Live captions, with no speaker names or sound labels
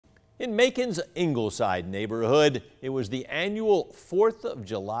In Macon's Ingleside neighborhood, it was the annual 4th of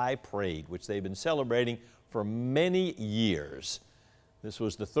July parade, which they've been celebrating for many years. This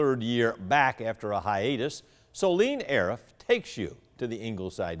was the third year back after a hiatus. Solene Arif takes you to the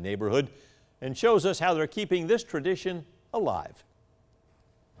Ingleside neighborhood and shows us how they're keeping this tradition alive.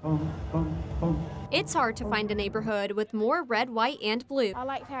 It's hard to find a neighborhood with more red, white, and blue. I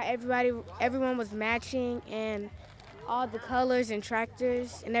liked how everyone was matching and all the colors and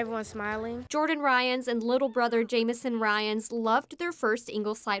tractors and everyone smiling. Jordan Ryans and little brother Jamison Ryans loved their first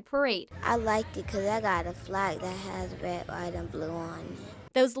Ingleside parade. I liked it because I got a flag that has red, white, and blue on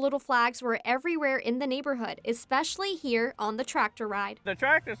it. Those little flags were everywhere in the neighborhood, especially here on the tractor ride. The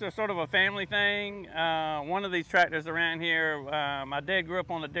tractors are sort of a family thing. One of these tractors around here, my dad grew up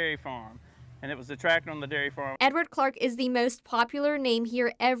on a dairy farm, and it was the tractor on the dairy farm. Edward Clark is the most popular name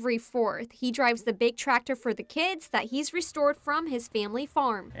here every 4th. He drives the big tractor for the kids that he's restored from his family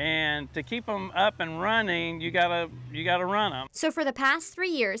farm. And to keep them up and running, you gotta run them. So for the past 3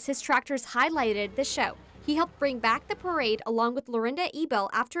 years, his tractors highlighted the show. He helped bring back the parade along with Lorrinda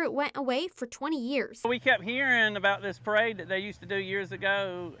Ebel after it went away for 20 years. We kept hearing about this parade that they used to do years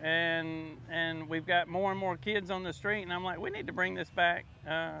ago, and we've got more and more kids on the street, and I'm like, we need to bring this back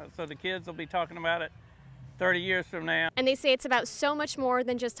so the kids will be talking about it 30 years from now. And they say it's about so much more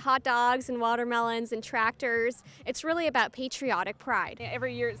than just hot dogs and watermelons and tractors. It's really about patriotic pride.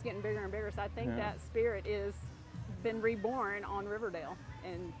 Every year it's getting bigger and bigger, so I think that spirit is been reborn on Riverdale.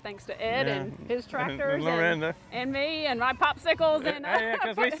 And thanks to Ed and his tractors and me and my popsicles. And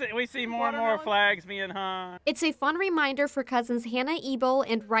because we see more and more flags being hung. It's a fun reminder for cousins Hannah Ebel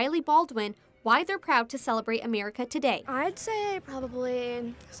and Riley Baldwin why they're proud to celebrate America today. I'd say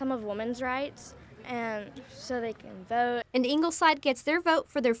probably some of women's rights, and so they can vote. And Ingleside gets their vote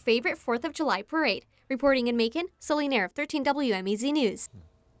for their favorite 4th of July parade. Reporting in Macon, Solene Arif, 13 WMEZ News.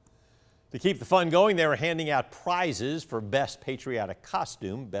 To keep the fun going, they were handing out prizes for Best Patriotic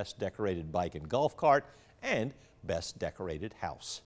Costume, Best Decorated Bike and Golf Cart, and Best Decorated House.